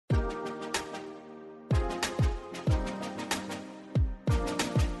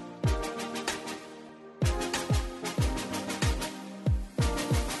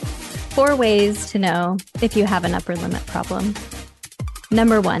4 ways to know if you have an upper limit problem.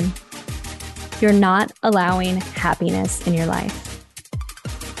 Number 1, you're not allowing happiness in your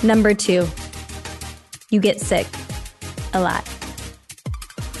life. Number 2, you get sick a lot.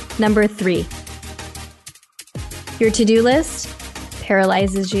 Number 3, your to-do list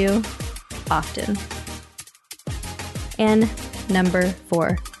paralyzes you often. And number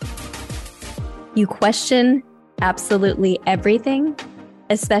 4, you question absolutely everything,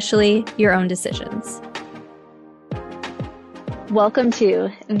 especially your own decisions. Welcome to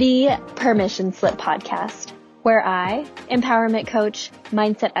the Permission Slip podcast, where I, empowerment coach,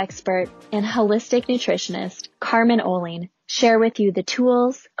 mindset expert, and holistic nutritionist Carmen share with you the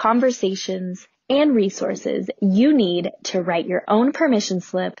tools, conversations, and resources you need to write your own permission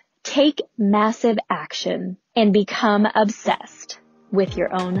slip, take massive action, and become obsessed with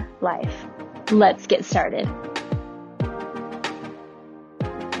your own life. Let's get started.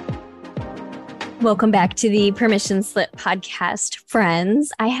 Welcome back to the Permission Slip podcast,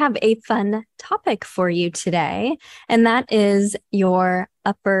 friends. I have a fun topic for you today, and that is your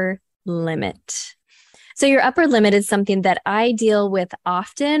upper limit. So your upper limit is something that I deal with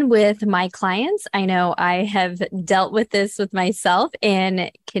often with my clients. I know I have dealt with this with myself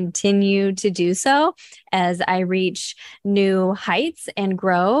and continue to do so as I reach new heights and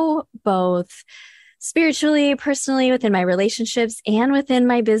grow both spiritually, personally, within my relationships, and within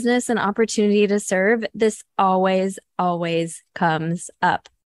my business and opportunity to serve. This always comes up.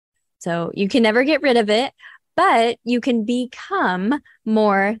 So you can never get rid of it, but you can become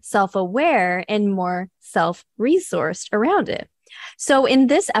more self-aware and more self-resourced around it. So in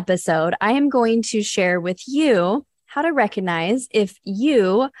this episode, I am going to share with you how to recognize if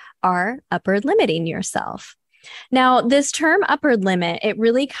you are upper limiting yourself. Now, this term upper limit, it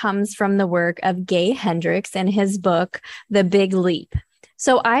really comes from the work of Gay Hendricks and his book, The Big Leap.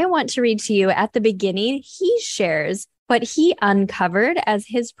 So I want to read to you at the beginning. He shares what he uncovered as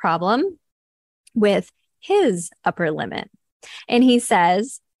his problem with his upper limit. And he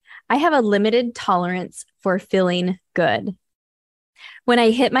says, I have a limited tolerance for feeling good. When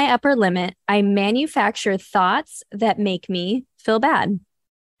I hit my upper limit, I manufacture thoughts that make me feel bad.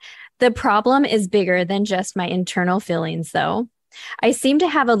 The problem is bigger than just my internal feelings, though. I seem to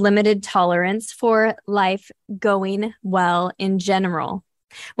have a limited tolerance for life going well in general.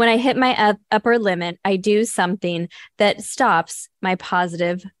 When I hit my upper limit, I do something that stops my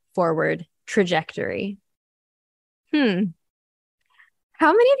positive forward trajectory. How many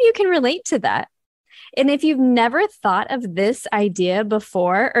of you can relate to that? And if you've never thought of this idea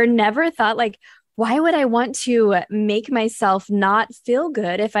before, or never thought like, why would I want to make myself not feel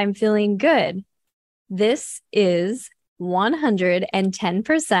good if I'm feeling good? This is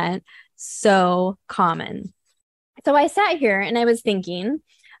 110% so common. So I sat here and I was thinking,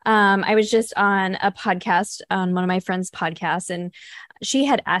 I was just on a podcast, on one of my friends' podcasts, and she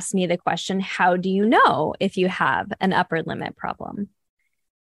had asked me the question, how do you know if you have an upper limit problem?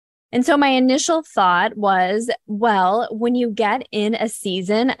 And so my initial thought was, well, when you get in a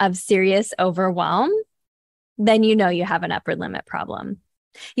season of serious overwhelm, then you know you have an upper limit problem.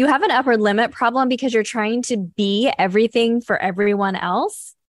 You have an upper limit problem because you're trying to be everything for everyone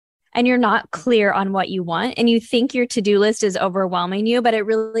else, and you're not clear on what you want, and you think your to-do list is overwhelming you, but it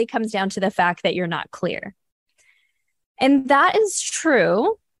really comes down to the fact that you're not clear. And that is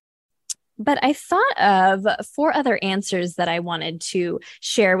true. But I thought of 4 other answers that I wanted to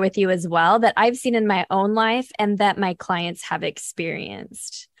share with you as well that I've seen in my own life and that my clients have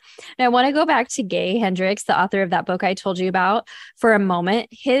experienced. Now, I want to go back to Gay Hendricks, the author of that book I told you about, for a moment.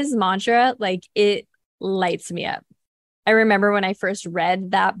 His mantra, it lights me up. I remember when I first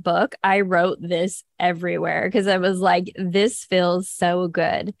read that book, I wrote this everywhere because I was like, this feels so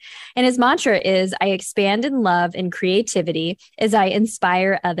good. And his mantra is, I expand in love and creativity as I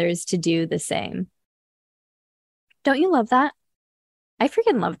inspire others to do the same. Don't you love that? I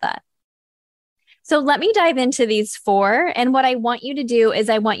freaking love that. So let me dive into these 4. And what I want you to do is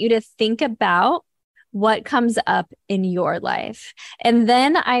I want you to think about what comes up in your life. And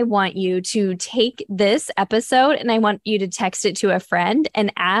then I want you to take this episode and I want you to text it to a friend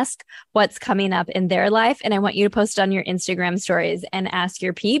and ask what's coming up in their life. And I want you to post on your Instagram stories and ask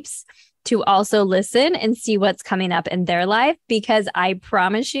your peeps to also listen and see what's coming up in their life, because I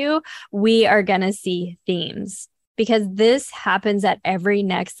promise you, we are going to see themes, because this happens at every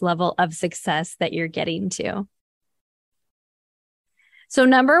next level of success that you're getting to. So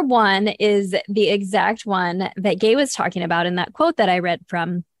number 1 is the exact one that Gay was talking about in that quote that I read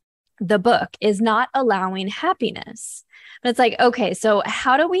from the book, is not allowing happiness. But it's like, okay, so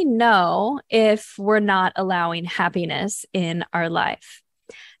how do we know if we're not allowing happiness in our life?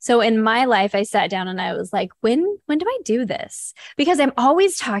 So in my life, I sat down and I was like, when do I do this? Because I'm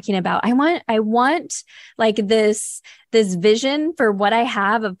always talking about, I want like this vision for what I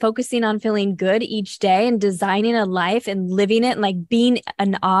have of focusing on feeling good each day and designing a life and living it and like being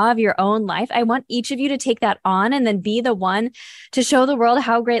in awe of your own life. I want each of you to take that on and then be the one to show the world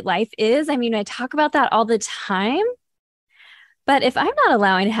how great life is. I mean, I talk about that all the time, but if I'm not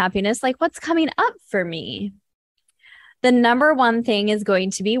allowing happiness, like what's coming up for me? The number one thing is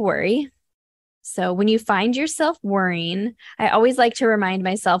going to be worry. So when you find yourself worrying, I always like to remind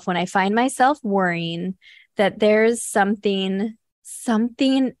myself when I find myself worrying that there's something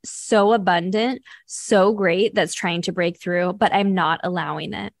so abundant, so great that's trying to break through, but I'm not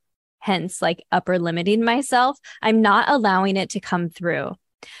allowing it. Hence, like upper limiting myself. I'm not allowing it to come through.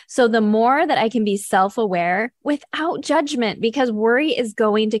 So the more that I can be self-aware without judgment, because worry is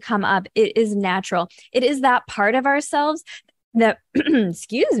going to come up. It is natural. It is that part of ourselves that,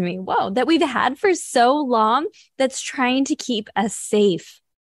 excuse me, that we've had for so long that's trying to keep us safe.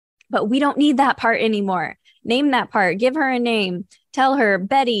 But we don't need that part anymore. Name that part. Give her a name. Tell her,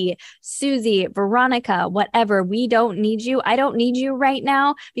 Betty, Susie, Veronica, whatever. We don't need you. I don't need you right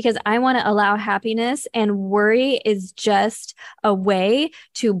now because I want to allow happiness, and worry is just a way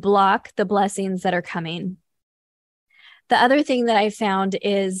to block the blessings that are coming. The other thing that I found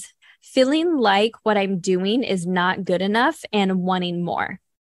is feeling like what I'm doing is not good enough and wanting more.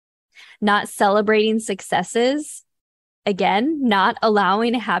 Not celebrating successes. Again, not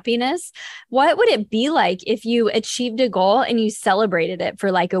allowing happiness. What would it be like if you achieved a goal and you celebrated it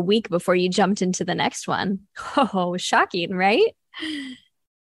for like a week before you jumped into the next one? Oh, shocking, right?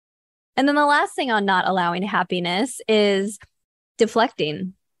 And then the last thing on not allowing happiness is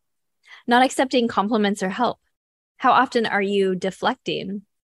deflecting, not accepting compliments or help. How often are you deflecting?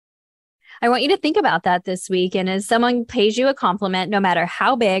 I want you to think about that this week. And as someone pays you a compliment, no matter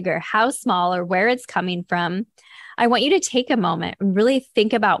how big or how small or where it's coming from, I want you to take a moment and really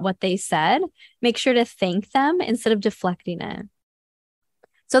think about what they said. Make sure to thank them instead of deflecting it.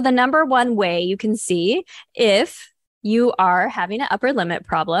 So the number one way you can see if you are having an upper limit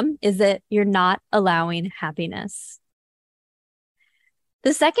problem is that you're not allowing happiness.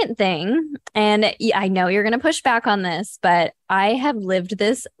 The second thing, and I know you're going to push back on this, but I have lived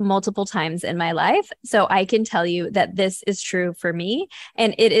this multiple times in my life. So I can tell you that this is true for me.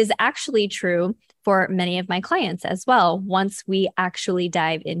 And it is actually true for many of my clients as well, once we actually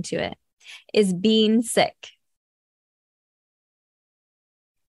dive into it, is being sick.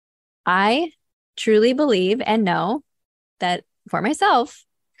 I truly believe and know that for myself,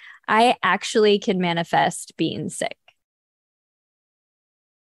 I actually can manifest being sick.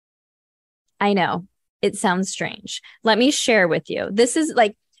 I know it sounds strange. Let me share with you. This is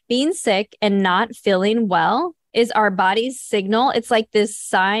like being sick and not feeling well is our body's signal. It's like this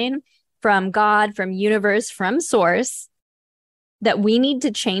sign from God, from universe, from source that we need to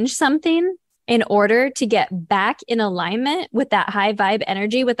change something in order to get back in alignment with that high vibe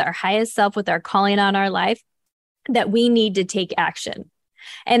energy, with our highest self, with our calling on our life, that we need to take action.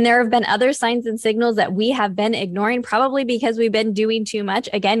 And there have been other signs and signals that we have been ignoring, probably because we've been doing too much.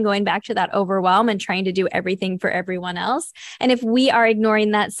 Again, going back to that overwhelm and trying to do everything for everyone else. And if we are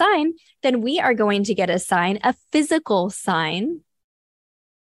ignoring that sign, then we are going to get a sign, a physical sign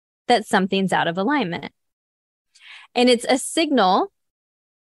that something's out of alignment. And it's a signal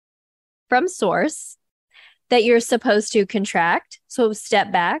from source that you're supposed to contract. So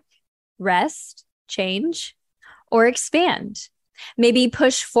step back, rest, change, or expand. Maybe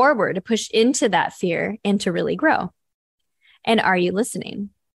push forward, push into that fear and to really grow. And are you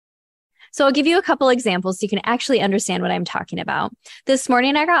listening? So I'll give you a couple examples so you can actually understand what I'm talking about. This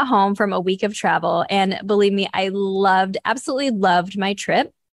morning, I got home from a week of travel, and believe me, I absolutely loved my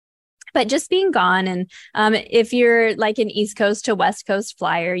trip. But just being gone, and if you're like an East Coast to West Coast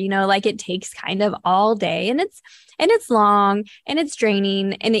flyer, like it takes kind of all day, and it's long and it's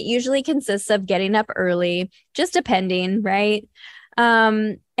draining, and it usually consists of getting up early, just depending, right?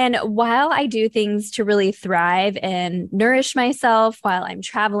 And while I do things to really thrive and nourish myself while I'm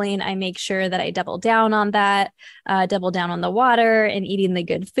traveling, I make sure that I double down on that, double down on the water and eating the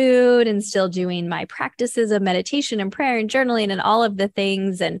good food, and still doing my practices of meditation and prayer and journaling and all of the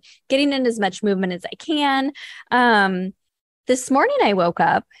things, and getting in as much movement as I can. This morning I woke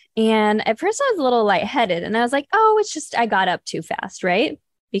up, and at first I was a little lightheaded, and I was like, oh, it's just, I got up too fast, right?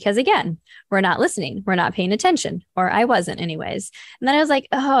 Because again, we're not listening, we're not paying attention, or I wasn't anyways. And then I was like,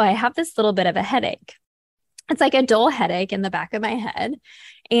 oh, I have this little bit of a headache. It's like a dull headache in the back of my head.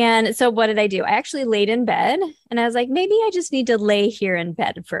 And so what did I do? I actually laid in bed and I was like, maybe I just need to lay here in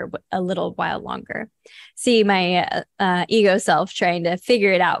bed for a little while longer. See my ego self trying to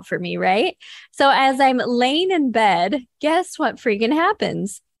figure it out for me, right? So as I'm laying in bed, guess what freaking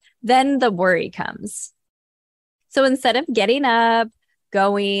happens? Then the worry comes. So instead of getting up,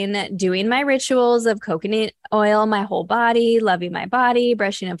 going, doing my rituals of coconut oil, my whole body, loving my body,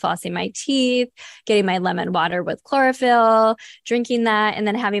 brushing and flossing my teeth, getting my lemon water with chlorophyll, drinking that, and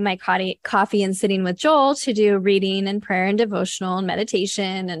then having my coffee and sitting with Joel to do reading and prayer and devotional and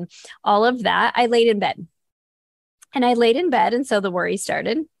meditation and all of that, I laid in bed. And I laid in bed, and so the worry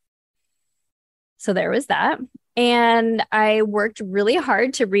started. So there was that. And I worked really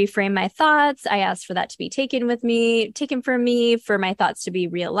hard to reframe my thoughts. I asked for that to be taken from me, for my thoughts to be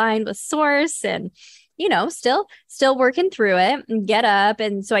realigned with source, and, still working through it and get up.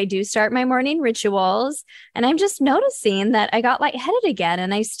 And so I do start my morning rituals, and I'm just noticing that I got lightheaded again,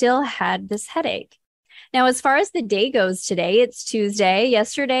 and I still had this headache. Now, as far as the day goes today, it's Tuesday.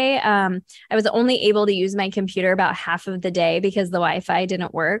 Yesterday, I was only able to use my computer about half of the day because the Wi-Fi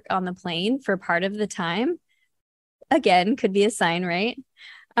didn't work on the plane for part of the time. Again, could be a sign, right?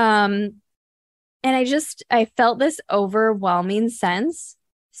 And I felt this overwhelming sense.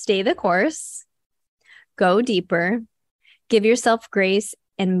 Stay the course, go deeper, give yourself grace,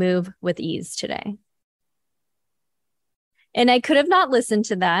 and move with ease today. And I could have not listened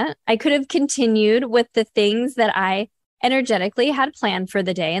to that. I could have continued with the things that I energetically had planned for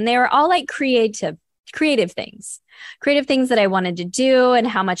the day. And they were all like creative things that I wanted to do and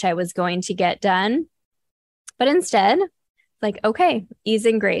how much I was going to get done. But instead, like, okay, ease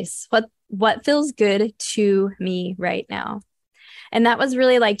and grace. What feels good to me right now? And that was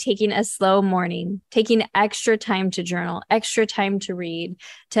really like taking a slow morning, taking extra time to journal, extra time to read,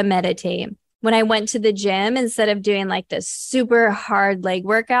 to meditate. When I went to the gym, instead of doing like this super hard leg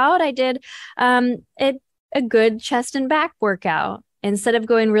workout, I did a good chest and back workout instead of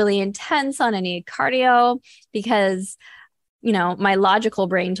going really intense on any cardio because, my logical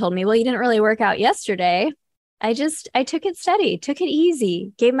brain told me, well, you didn't really work out yesterday. I took it steady, took it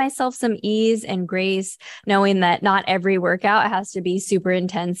easy, gave myself some ease and grace, knowing that not every workout has to be super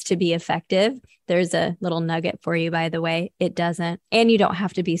intense to be effective. There's a little nugget for you, by the way. It doesn't. And you don't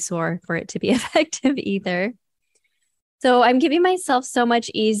have to be sore for it to be effective either. So I'm giving myself so much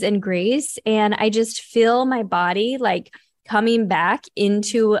ease and grace. And I just feel my body like coming back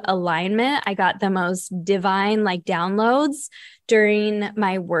into alignment. I got the most divine like downloads during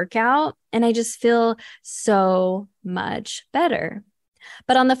my workout, and I just feel so much better.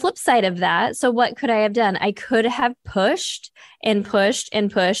 But on the flip side of that, so what could I have done? I could have pushed and pushed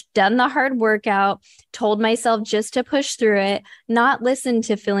and pushed, done the hard workout, told myself just to push through it, not listen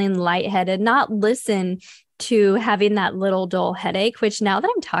to feeling lightheaded, not listen to having that little dull headache, which now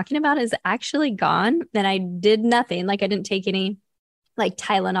that I'm talking about is actually gone. And I did nothing. Like I didn't take any like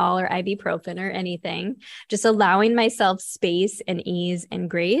Tylenol or ibuprofen or anything, just allowing myself space and ease and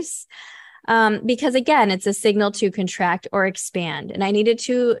grace. Because again, it's a signal to contract or expand. And I needed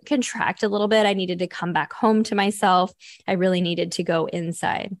to contract a little bit. I needed to come back home to myself. I really needed to go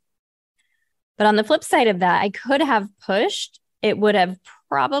inside. But on the flip side of that, I could have pushed. It would have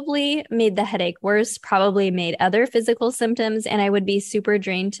probably made the headache worse, probably made other physical symptoms, and I would be super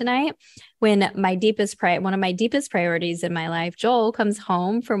drained tonight when one of my deepest priorities in my life, Joel, comes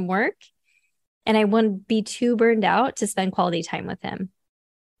home from work, and I wouldn't be too burned out to spend quality time with him.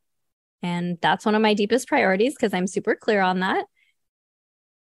 And that's one of my deepest priorities because I'm super clear on that.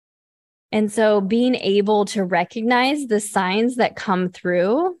 And so being able to recognize the signs that come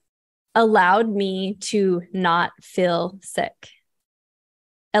through allowed me to not feel sick,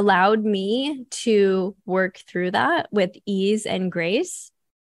 allowed me to work through that with ease and grace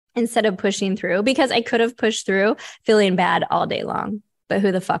instead of pushing through, because I could have pushed through feeling bad all day long. But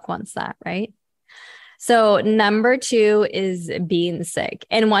who the fuck wants that, right? So number 2 is being sick.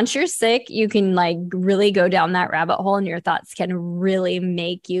 And once you're sick, you can like really go down that rabbit hole and your thoughts can really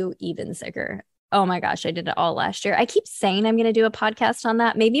make you even sicker. Oh my gosh, I did it all last year. I keep saying I'm going to do a podcast on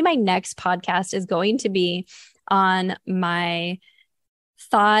that. Maybe my next podcast is going to be on my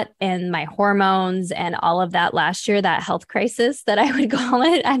thought and my hormones and all of that last year, that health crisis that I would call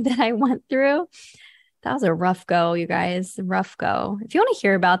it, and that I went through. That was a rough go, you guys, rough go. If you want to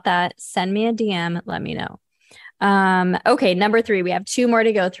hear about that, send me a DM, let me know. Okay, number 3, we have 2 more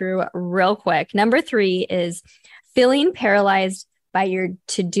to go through real quick. Number 3 is feeling paralyzed by your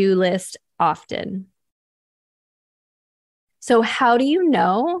to-do list often. So how do you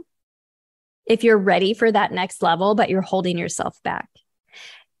know if you're ready for that next level, but you're holding yourself back?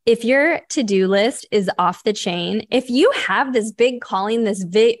 if your to-do list is off the chain, if you have this big calling, this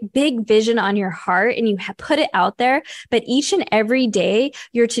big vision on your heart and you put it out there, but each and every day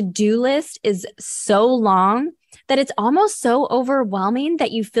your to-do list is so long that it's almost so overwhelming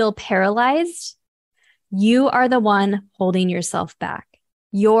that you feel paralyzed, you are the one holding yourself back.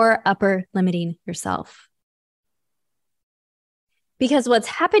 You're upper limiting yourself. Because what's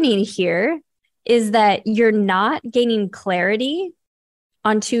happening here is that you're not gaining clarity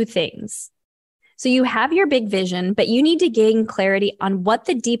on two things. So you have your big vision, but you need to gain clarity on what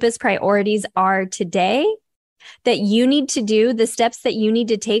the deepest priorities are today that you need to do, the steps that you need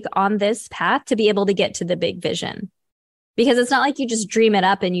to take on this path to be able to get to the big vision. Because it's not like you just dream it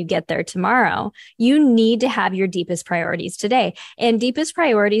up and you get there tomorrow. You need to have your deepest priorities today. And deepest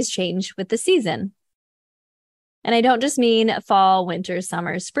priorities change with the season. And I don't just mean fall, winter,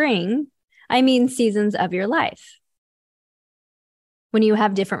 summer, spring. I mean seasons of your life. When you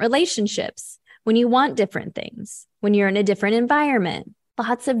have different relationships, when you want different things, when you're in a different environment,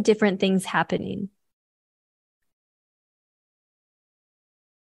 lots of different things happening.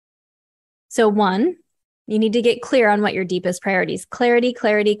 So one, you need to get clear on what your deepest priorities. Clarity,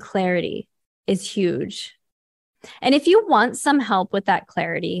 clarity, clarity is huge. And if you want some help with that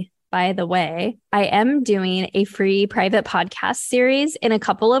clarity, by the way, I am doing a free private podcast series in a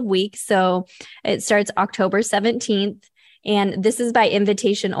couple of weeks. So it starts October 17th. And this is by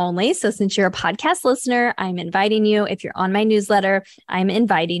invitation only. So since you're a podcast listener, I'm inviting you. If you're on my newsletter, I'm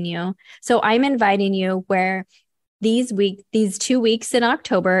inviting you. So I'm inviting you where these 2 weeks in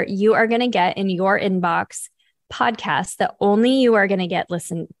October, you are going to get in your inbox podcasts that only you are going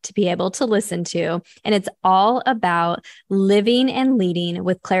to be able to listen to. And it's all about living and leading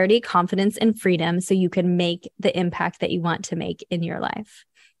with clarity, confidence, and freedom so you can make the impact that you want to make in your life.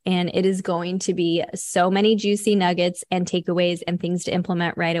 And it is going to be so many juicy nuggets and takeaways and things to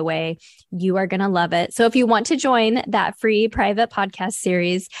implement right away. You are going to love it. So if you want to join that free private podcast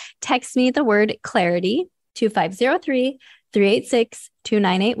series, text me the word clarity to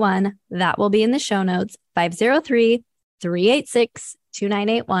 503-386-2981. That will be in the show notes.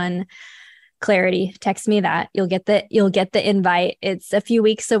 503-386-2981. Clarity. Text me that. You'll get the invite. It's a few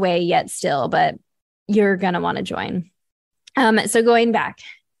weeks away yet still, but you're going to want to join. So going back,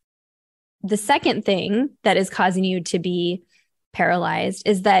 the second thing that is causing you to be paralyzed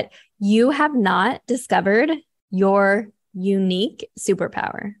is that you have not discovered your unique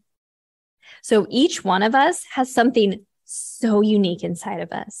superpower. So each one of us has something so unique inside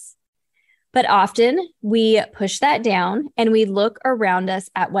of us. But often we push that down and we look around us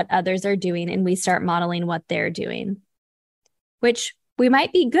at what others are doing and we start modeling what they're doing, which we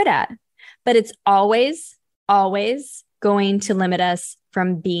might be good at, but it's always, always going to limit us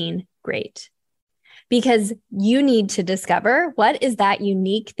from being great. Because you need to discover what is that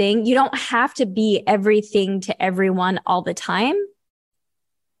unique thing. You don't have to be everything to everyone all the time.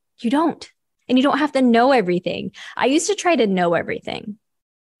 You don't. And you don't have to know everything. I used to try to know everything.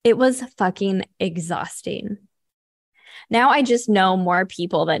 It was fucking exhausting. Now I just know more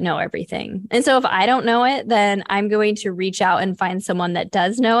people that know everything. And so if I don't know it, then I'm going to reach out and find someone that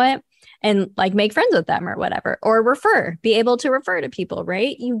does know it and like make friends with them or whatever, or be able to refer to people,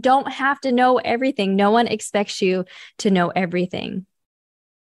 right? You don't have to know everything. No one expects you to know everything.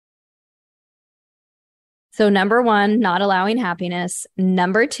 So number one, not allowing happiness.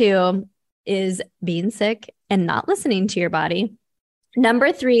 Number two is being sick and not listening to your body.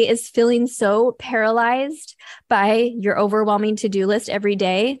 Number three is feeling so paralyzed by your overwhelming to-do list every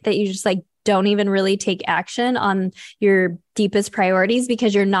day that you just like don't even really take action on your deepest priorities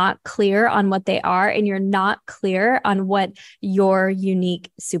because you're not clear on what they are and you're not clear on what your unique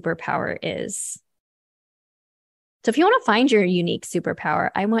superpower is. So if you want to find your unique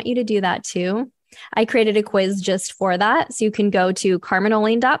superpower, I want you to do that too. I created a quiz just for that. So you can go to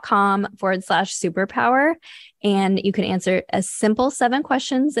carmenoling.com/superpower and you can answer a simple 7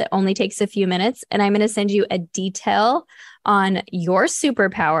 questions. It only takes a few minutes. And I'm going to send you a detail on your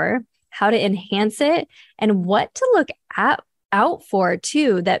superpower, how to enhance it, and what to look out for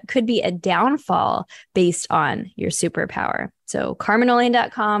too that could be a downfall based on your superpower. So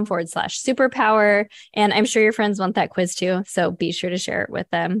carmenoling.com/superpower. And I'm sure your friends want that quiz too. So be sure to share it with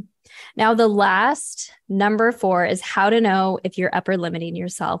them. Now, the last number 4 is how to know if you're upper limiting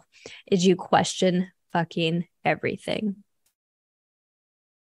yourself is you question fucking everything.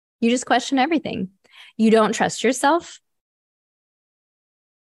 You just question everything. You don't trust yourself.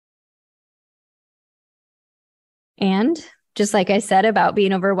 And just like I said about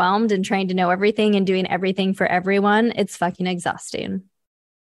being overwhelmed and trying to know everything and doing everything for everyone, it's fucking exhausting.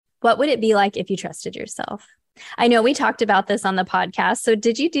 What would it be like if you trusted yourself? I know we talked about this on the podcast. So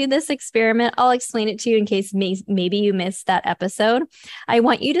did you do this experiment? I'll explain it to you in case maybe you missed that episode. I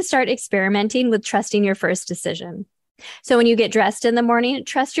want you to start experimenting with trusting your first decision. So when you get dressed in the morning,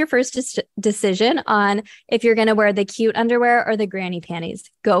 trust your first decision on if you're going to wear the cute underwear or the granny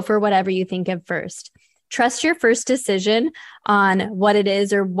panties. Go for whatever you think of first. Trust your first decision on what it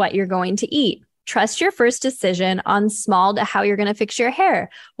is or what you're going to eat. Trust your first decision on small to how you're going to fix your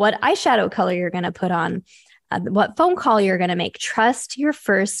hair, what eyeshadow color you're going to put on, what phone call you're going to make. Trust your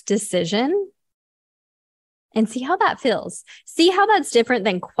first decision and see how that feels. See how that's different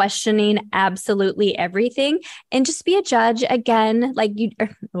than questioning absolutely everything, and just be a judge again.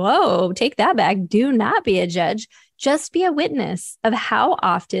 Whoa, take that back. Do not be a judge. Just be a witness of how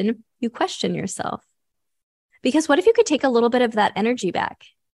often you question yourself. Because what if you could take a little bit of that energy back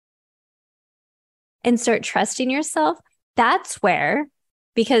and start trusting yourself? That's where,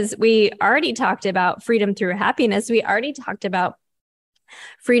 because we already talked about freedom through happiness. We already talked about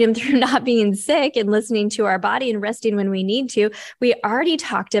freedom through not being sick and listening to our body and resting when we need to. We already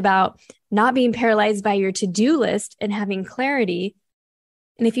talked about not being paralyzed by your to-do list and having clarity.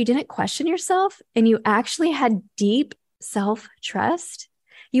 And if you didn't question yourself and you actually had deep self-trust,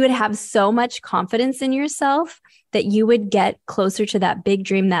 you would have so much confidence in yourself that you would get closer to that big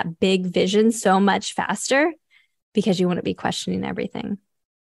dream, that big vision so much faster because you wouldn't be questioning everything.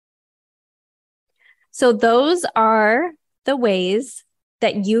 So those are the ways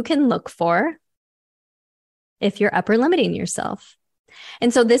that you can look for if you're upper limiting yourself.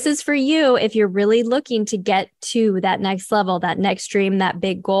 And so this is for you if you're really looking to get to that next level, that next dream, that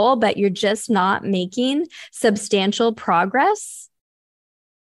big goal, but you're just not making substantial progress,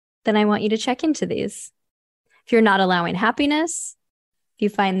 then I want you to check into these. If you're not allowing happiness, if you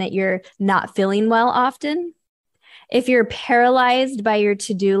find that you're not feeling well often, if you're paralyzed by your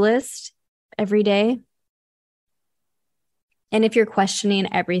to-do list every day, and if you're questioning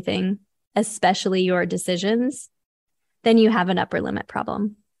everything, especially your decisions, then you have an upper limit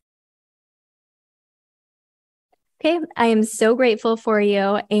problem. Okay, I am so grateful for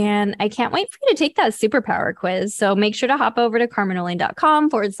you, and I can't wait for you to take that superpower quiz. So make sure to hop over to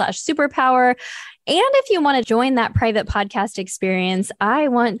carmenoling.com/superpower. And if you want to join that private podcast experience, I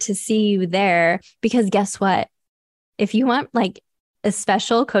want to see you there, because guess what? If you want a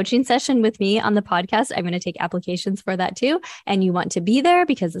special coaching session with me on the podcast, I'm going to take applications for that too. And you want to be there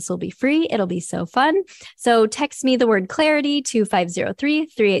because this will be free. It'll be so fun. So text me the word clarity to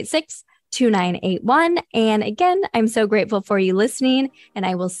 503-386-2981. And again, I'm so grateful for you listening, and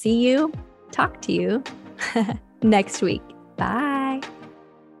I will talk to you next week. Bye.